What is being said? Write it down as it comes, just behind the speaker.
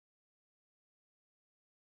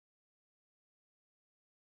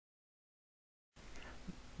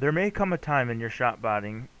There may come a time in your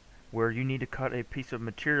ShopBotting where you need to cut a piece of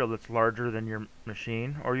material that's larger than your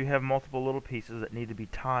machine, or you have multiple little pieces that need to be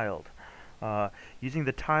tiled. Using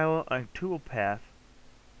the Tile Toolpath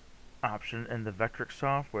option in the Vectric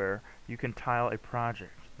software, you can tile a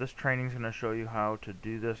project. This training is going to show you how to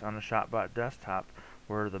do this on a ShopBot desktop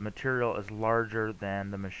where the material is larger than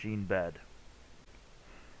the machine bed.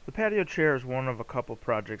 The patio chair is one of a couple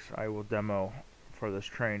projects I will demo for this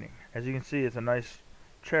training. As you can see, it's a nice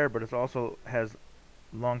chair, but it also has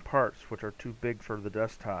long parts which are too big for the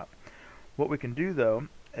desktop. What we can do though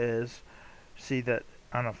is see that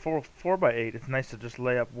on a 4x8 it's nice to just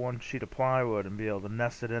lay up one sheet of plywood and be able to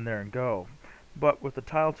nest it in there and go. But with the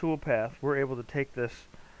Tile Toolpath, we're able to take this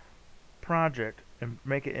project and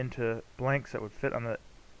make it into blanks that would fit on the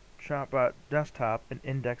ShopBot desktop and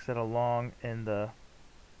index it along in the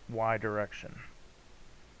Y direction.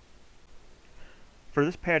 For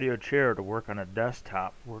this patio chair to work on a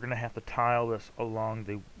desktop, we're going to have to tile this along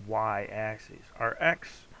the Y axis. Our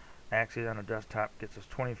X axis on a desktop gets us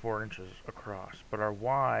 24 inches across, but our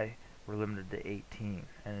Y we're limited to 18.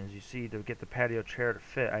 And as you see, to get the patio chair to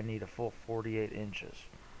fit, I need a full 48 inches.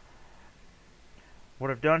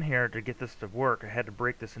 What I've done here to get this to work, I had to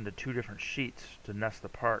break this into two different sheets to nest the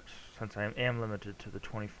parts, since I am limited to the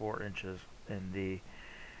 24 inches in the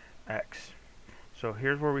X. So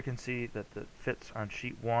here's where we can see that it fits on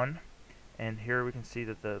sheet 1, and here we can see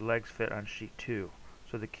that the legs fit on sheet 2.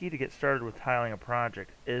 So the key to get started with tiling a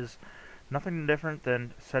project is nothing different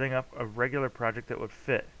than setting up a regular project that would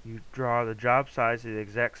fit. You draw the job size of the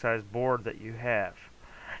exact size board that you have.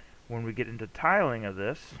 When we get into tiling of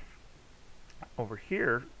this, over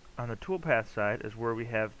here on the toolpath side is where we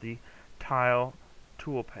have the Tile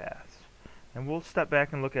Toolpaths. And we'll step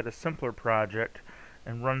back and look at a simpler project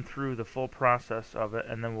and run through the full process of it,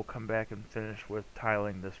 and then we'll come back and finish with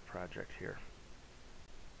tiling this project here.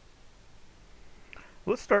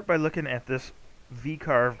 Let's start by looking at this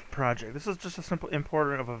V-carved project. This is just a simple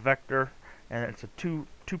import of a vector, and it's a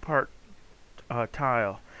two-part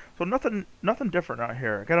tile. So nothing different out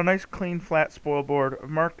here. I got a nice clean flat spoil board. I've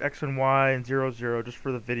marked X and Y and 0, 0 just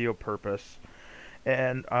for the video purpose.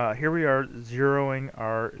 And here we are zeroing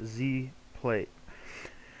our Z plate.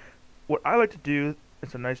 What I like to do,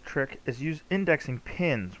 it's a nice trick, is use indexing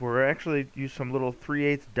pins, where I actually use some little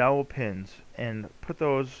 3/8 dowel pins and put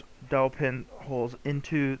those dowel pin holes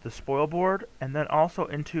into the spoil board and then also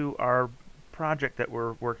into our project that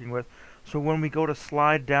we're working with. So when we go to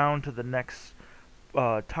slide down to the next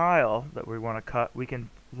tile that we want to cut, we can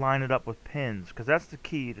line it up with pins, because that's the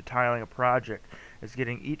key to tiling a project, is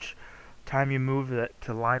getting each time you move it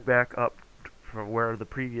to line back up from where the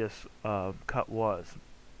previous cut was.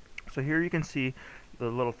 So here you can see the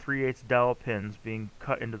little 3/8 dowel pins being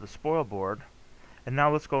cut into the spoil board. And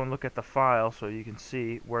now let's go and look at the file so you can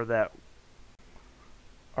see where that...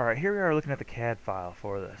 Alright, here we are looking at the CAD file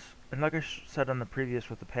for this. And like I said on the previous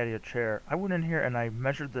with the patio chair, I went in here and I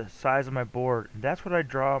measured the size of my board, and that's what I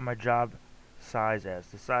draw my job size as,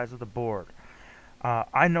 the size of the board.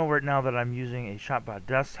 I know right now that I'm using a ShopBot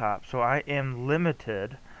desktop, so I am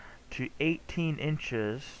limited to 18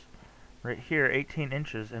 inches, right here, 18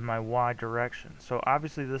 inches in my Y direction. So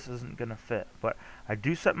obviously this isn't going to fit, but I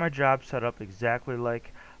do set my job set up exactly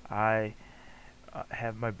like I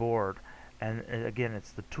have my board. And again,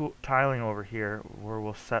 it's the tiling over here where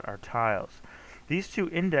we'll set our tiles. These two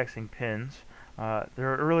indexing pins,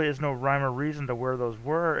 there really is no rhyme or reason to where those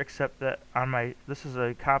were, except that on my, this is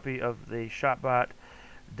a copy of the ShopBot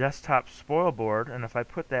desktop spoil board, and if I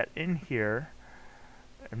put that in here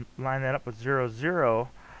and line that up with 0, 0,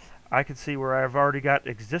 I can see where I've already got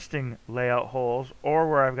existing layout holes, or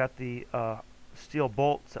where I've got the steel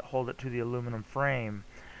bolts that hold it to the aluminum frame.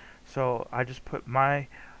 So I just put my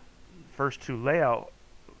first two layout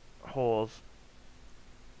holes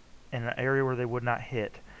in an area where they would not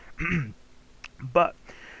hit. But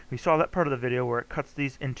we saw that part of the video where it cuts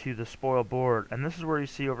these into the spoil board, and this is where you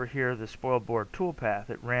see over here the spoil board toolpath.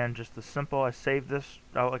 It ran just as simple. I saved this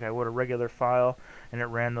out like I would a regular file, and it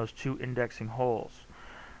ran those two indexing holes.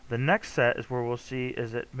 The next set is where we'll see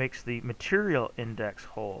is it makes the material index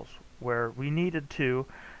holes, where we needed to,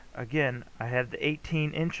 again, I had the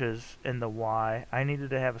 18 inches in the Y. I needed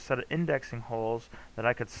to have a set of indexing holes that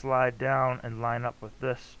I could slide down and line up with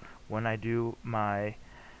this when I do my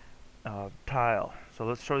tile. So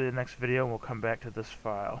let's show you the next video and we'll come back to this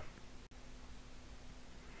file.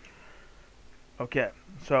 Okay,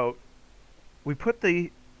 so we put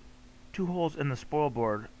the two holes in the spoil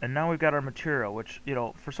board, and now we've got our material, which, you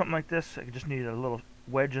know, for something like this I just need a little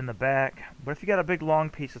wedge in the back. But if you got a big long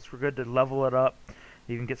piece, it's good to level it up.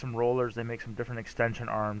 You can get some rollers. They make some different extension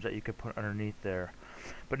arms that you could put underneath there.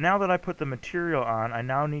 But now that I put the material on, I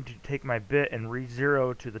now need to take my bit and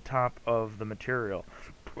re-zero to the top of the material.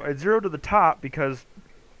 I zero to the top because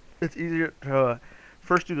it's easier to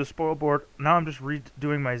first do the spoil board. Now I'm just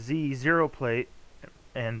redoing my Z zero plate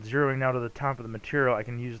and zeroing now to the top of the material. I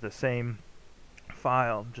can use the same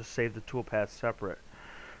file, just save the toolpath separate.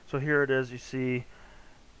 So here it is, you see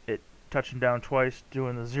it touching down twice,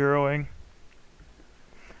 doing the zeroing.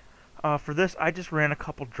 For this, I just ran a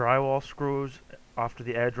couple drywall screws off to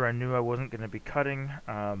the edge where I knew I wasn't going to be cutting,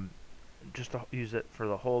 just to use it for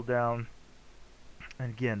the hold down. And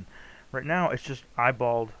again, right now it's just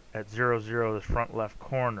eyeballed at 0, 0, this front left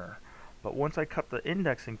corner. But once I cut the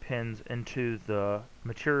indexing pins into the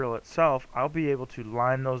material itself, I'll be able to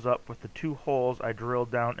line those up with the 2 holes I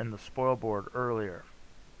drilled down in the spoil board earlier.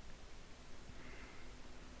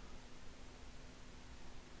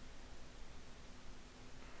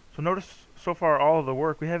 So notice so far all of the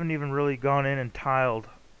work, we haven't even really gone in and tiled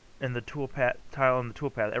in the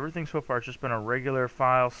toolpath. Everything so far has just been a regular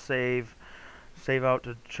file save out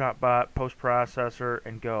to ShopBot, post processor,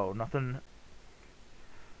 and go. Nothing.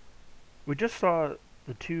 We just saw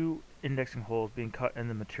the 2 indexing holes being cut in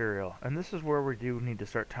the material, and this is where we do need to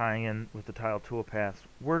start tying in with the Tile Toolpaths.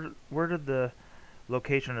 Where did the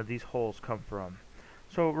location of these holes come from?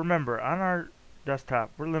 So remember, on our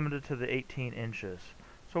desktop, we're limited to the 18 inches.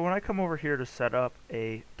 So when I come over here to set up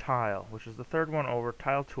a tile, which is the third one over,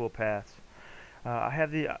 Tile Toolpaths, I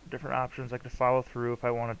have the different options like to follow through. If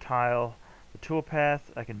I want to tile the toolpath,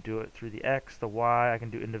 I can do it through the X, the Y, I can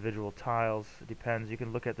do individual tiles. It depends. You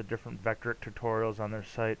can look at the different Vectric tutorials on their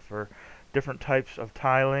site for different types of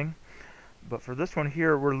tiling. But for this one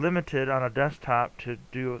here, we're limited on a desktop to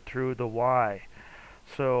do it through the Y.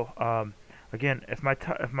 So again, if my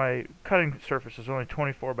cutting surface is only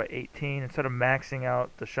 24 by 18, instead of maxing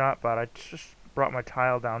out the ShopBot, I just brought my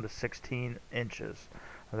tile down to 16 inches.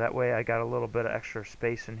 That way I got a little bit of extra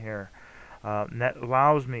space in here. And that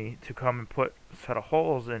allows me to come and put a set of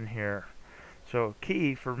holes in here. So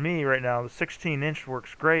key for me right now, the 16 inch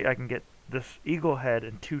works great. I can get this eagle head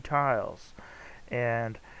in 2 tiles.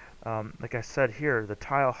 And like I said here, the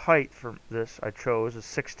tile height for this I chose is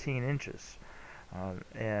 16 inches.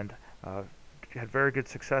 And had very good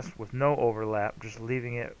success with no overlap, just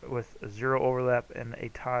leaving it with a 0 overlap and a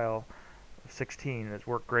tile 16. It's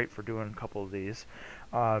worked great for doing a couple of these.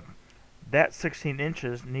 That 16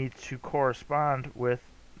 inches needs to correspond with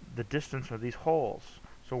the distance of these holes.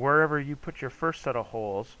 So wherever you put your first set of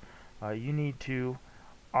holes, you need to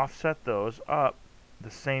offset those up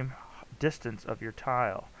the same distance of your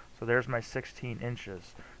tile. So there's my 16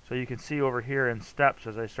 inches. So you can see over here in steps,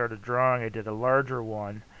 as I started drawing, I did a larger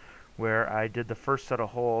one where I did the first set of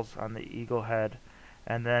holes on the eagle head,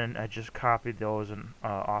 and then I just copied those and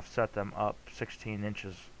offset them up 16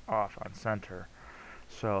 inches off on center.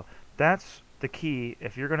 So that's the key.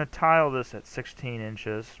 If you're going to tile this at 16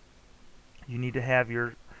 inches, you need to have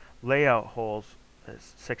your layout holes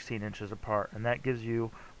 16 inches apart, and that gives you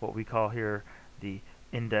what we call here the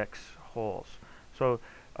index holes. So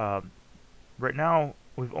right now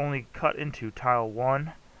we've only cut into tile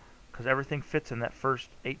 1 because everything fits in that first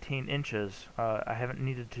 18 inches. I haven't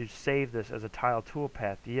needed to save this as a tile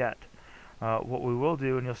toolpath yet. What we will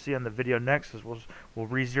do, and you'll see on the video next, is we'll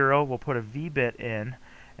re-zero, we'll put a V-bit in,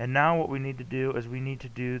 and now what we need to do is we need to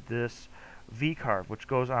do this V-carve, which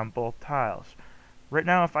goes on both tiles. Right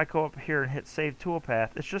now, if I go up here and hit Save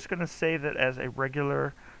Toolpath, it's just going to save it as a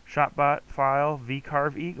regular ShopBot file,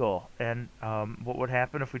 V-carve eagle. And what would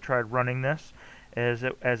happen if we tried running this is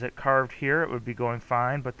as it carved here, it would be going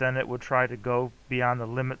fine, but then it would try to go beyond the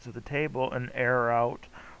limits of the table and error out,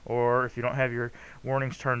 or if you don't have your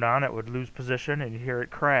warnings turned on, it would lose position and you hear it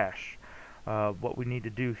crash. What we need to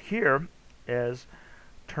do here is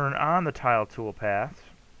turn on the Tile Toolpath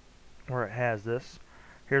where it has this.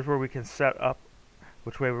 Here's where we can set up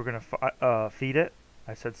which way we're going to feed it.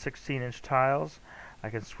 I said 16-inch tiles. I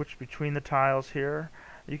can switch between the tiles here.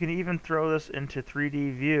 You can even throw this into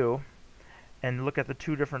 3D view and look at the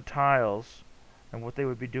 2 different tiles and what they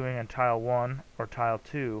would be doing on tile 1 or tile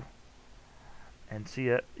 2 and see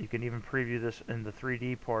it. You can even preview this in the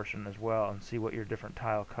 3D portion as well and see what your different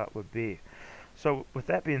tile cut would be. So with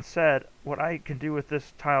that being said, what I can do with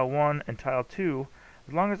this tile 1 and tile 2,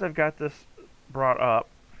 as long as I've got this brought up,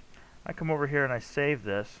 I come over here and I save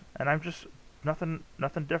this, and I'm just nothing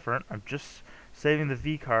different. I'm just saving the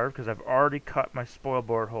V-carve because I've already cut my spoil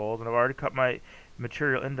board holes and I've already cut my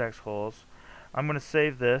material index holes. I'm going to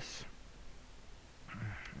save this.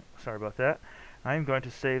 Sorry about that. I'm going to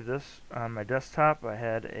save this on my desktop. I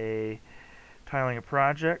had a tiling a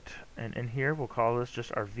project, and in here we'll call this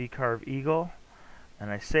just our V-carve eagle, and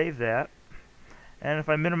I save that. And if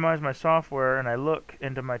I minimize my software and I look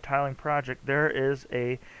into my tiling project, there is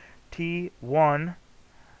a T1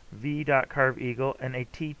 v.carve-eagle and a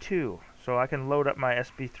T2. So I can load up my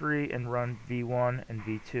SB3 and run V1 and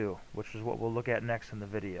V2, which is what we'll look at next in the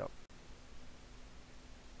video.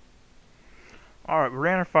 Alright, we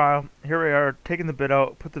ran our file. Here we are, taking the bit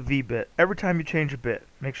out, put the V bit. Every time you change a bit,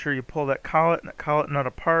 make sure you pull that collet nut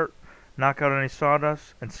apart, knock out any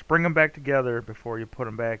sawdust, and spring them back together before you put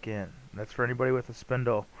them back in. That's for anybody with a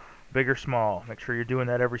spindle, big or small. Make sure you're doing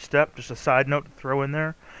that every step. Just a side note to throw in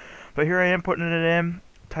there. But here I am putting it in,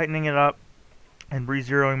 tightening it up, and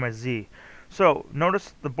re-zeroing my Z. So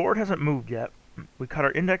notice the board hasn't moved yet. We cut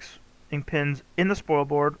our indexing pins in the spoil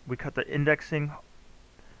board. We cut the indexing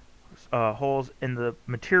holes in the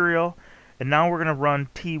material. And now we're going to run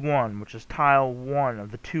T1, which is tile 1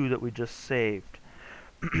 of the 2 that we just saved.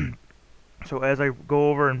 So as I go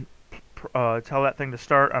over and tell that thing to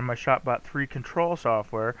start on my ShopBot 3 control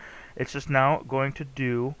software, it's just now going to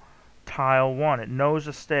do tile 1. It knows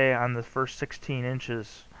to stay on the first 16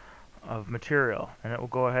 inches of material, and it will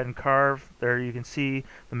go ahead and carve. There you can see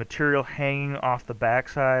the material hanging off the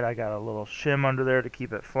backside. I got a little shim under there to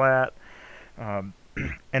keep it flat, and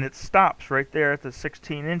it stops right there at the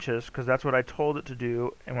 16 inches because that's what I told it to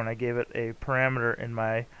do, and when I gave it a parameter in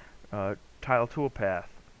my Tile Toolpath.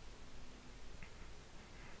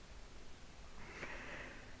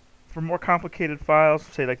 For more complicated files,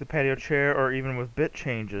 say like the patio chair or even with bit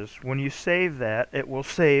changes, when you save that, it will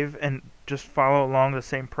save and just follow along the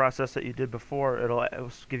same process that you did before. It'll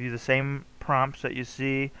give you the same prompts that you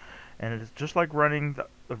see, and it's just like running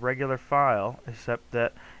the regular file, except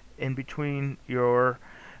that in between your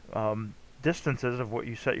distances of what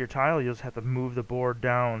you set your tile, you'll just have to move the board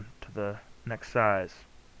down to the next size.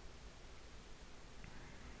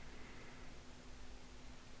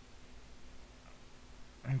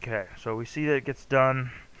 Okay, so we see that it gets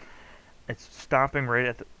done. It's stopping right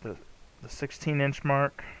at the 16-inch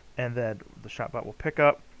mark, and then the ShopBot will pick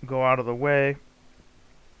up, go out of the way.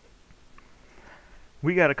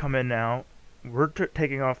 We got to come in now. We're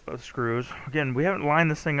taking off the screws. Again, we haven't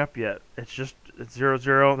lined this thing up yet. It's 0,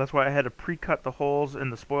 0. That's why I had to pre-cut the holes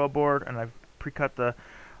in the spoil board, and I've pre-cut the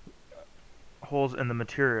holes in the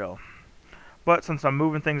material. But since I'm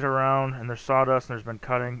moving things around and there's sawdust and there's been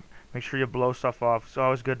cutting, make sure you blow stuff off. It's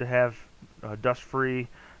always good to have a dust-free,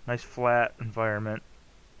 nice flat environment.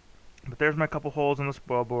 But there's my couple holes in the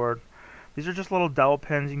spoil board. These are just little dowel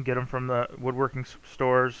pins. You can get them from the woodworking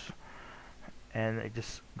stores. And they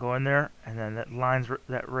just go in there, and then that lines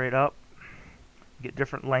that right up. You get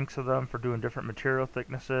different lengths of them for doing different material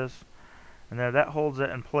thicknesses. And there, that holds it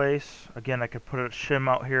in place. Again, I could put a shim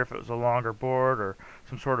out here if it was a longer board or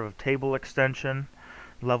some sort of table extension.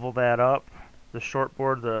 Level that up. The short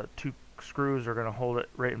board, the 2 screws are going to hold it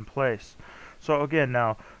right in place. So again,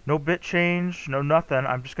 now, no bit change, no nothing.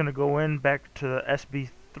 I'm just going to go in back to the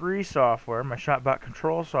SB3 software, my ShopBot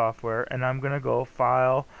control software, and I'm going to go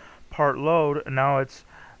File, Part Load, and now it's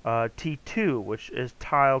T2, which is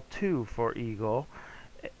Tile 2 for Eagle,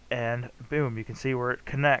 and boom, you can see where it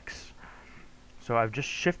connects. So I've just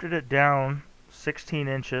shifted it down 16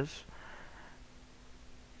 inches,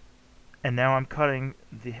 and now I'm cutting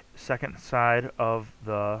the second side of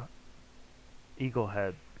the eagle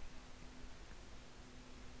head.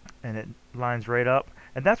 And it lines right up.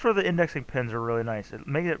 And that's where the indexing pins are really nice. It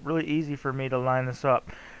makes it really easy for me to line this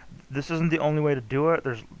up. This isn't the only way to do it.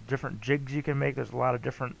 There's different jigs you can make. There's a lot of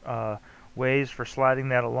different ways for sliding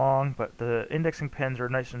that along. But the indexing pins are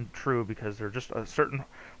nice and true because they're just a certain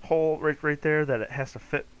hole right there that it has to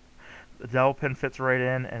fit. The dowel pin fits right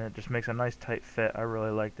in, and it just makes a nice tight fit. I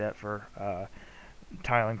really like that for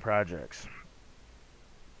tiling projects.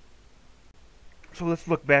 So let's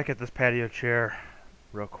look back at this patio chair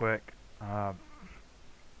real quick.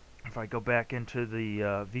 If I go back into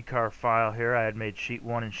the VCarve file here, I had made sheet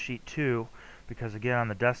 1 and sheet 2 because again on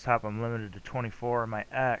the desktop I'm limited to 24 on my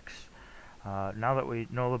X. Now that we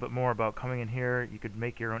know a little bit more about coming in here, you could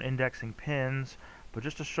make your own indexing pins, but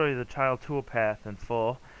just to show you the Tile Toolpath in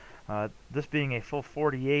full, this being a full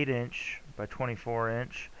 48 inch by 24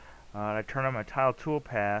 inch, I turn on my Tile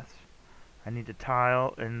Toolpaths. I need to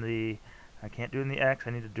tile in the, I can't do it in the X,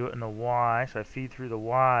 I need to do it in the Y, so I feed through the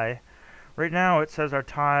Y. Right now it says our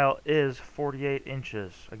tile is 48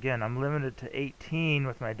 inches. Again, I'm limited to 18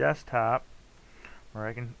 with my desktop, where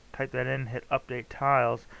I can type that in, hit update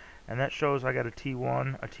tiles, and that shows I got a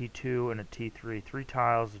T1, a T2, and a T3. 3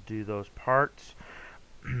 tiles to do those parts.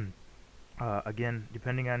 Again,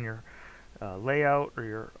 depending on your layout or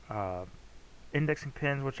your indexing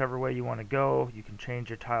pins, whichever way you want to go, you can change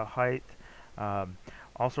your tile height.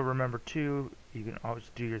 Also remember too, you can always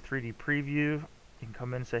do your 3D preview you can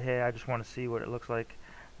come in and say, hey, I just want to see what it looks like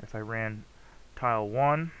if I ran tile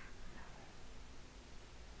 1.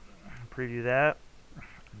 Preview that.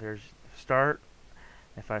 There's start.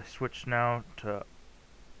 If I switch now to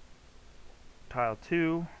tile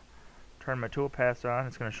 2, turn my toolpaths on,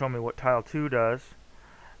 it's going to show me what tile 2 does.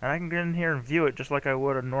 And I can get in here and view it just like I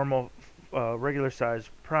would a normal regular size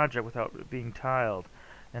project without it being tiled.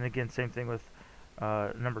 And again, same thing with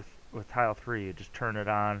with tile 3. You just turn it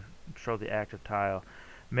on, show the active tile.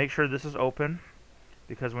 Make sure this is open,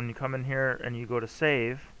 because when you come in here and you go to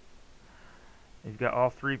save, you've got all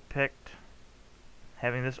 3 picked.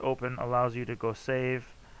 Having this open allows you to go save.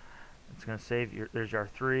 It's going to save there's our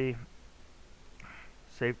 3.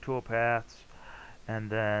 Save toolpaths, and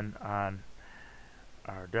then on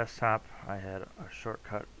our desktop I had a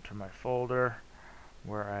shortcut to my folder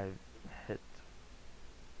where I hit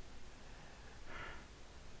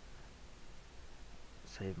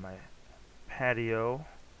save my patio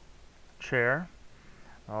chair.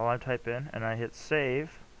 All I type in and I hit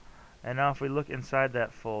save, and now if we look inside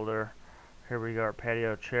that folder, here we go, our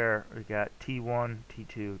patio chair, we got T1,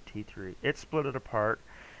 T2, T3. It's split it apart.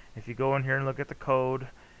 If you go in here and look at the code,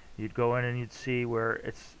 you'd go in and you'd see where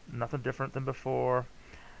it's nothing different than before.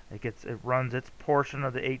 It runs its portion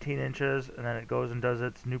of the 18 inches, and then it goes and does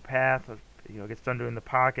its new path. It gets done doing the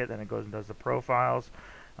pocket, then it goes and does the profiles.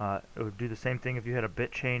 It would do the same thing if you had a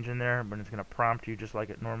bit change in there, but it's going to prompt you just like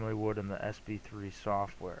it normally would in the SB3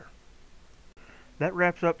 software. That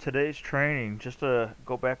wraps up today's training. Just to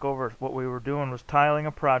go back over, what we were doing was tiling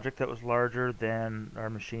a project that was larger than our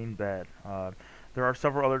machine bed. There are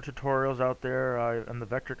several other tutorials out there on the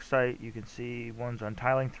Vectric site. You can see ones on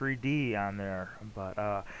tiling 3D on there, but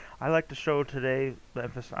I like to show today the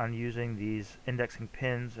emphasis on using these indexing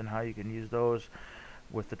pins and how you can use those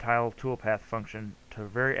with the Tile Toolpath function to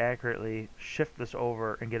very accurately shift this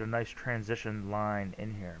over and get a nice transition line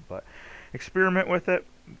in here. But experiment with it,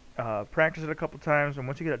 practice it a couple times, and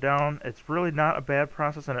once you get it down, it's really not a bad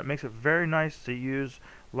process, and it makes it very nice to use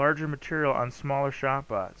larger material on smaller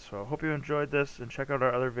ShopBots. So I hope you enjoyed this, and check out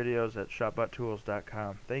our other videos at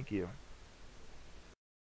shopbottools.com. Thank you.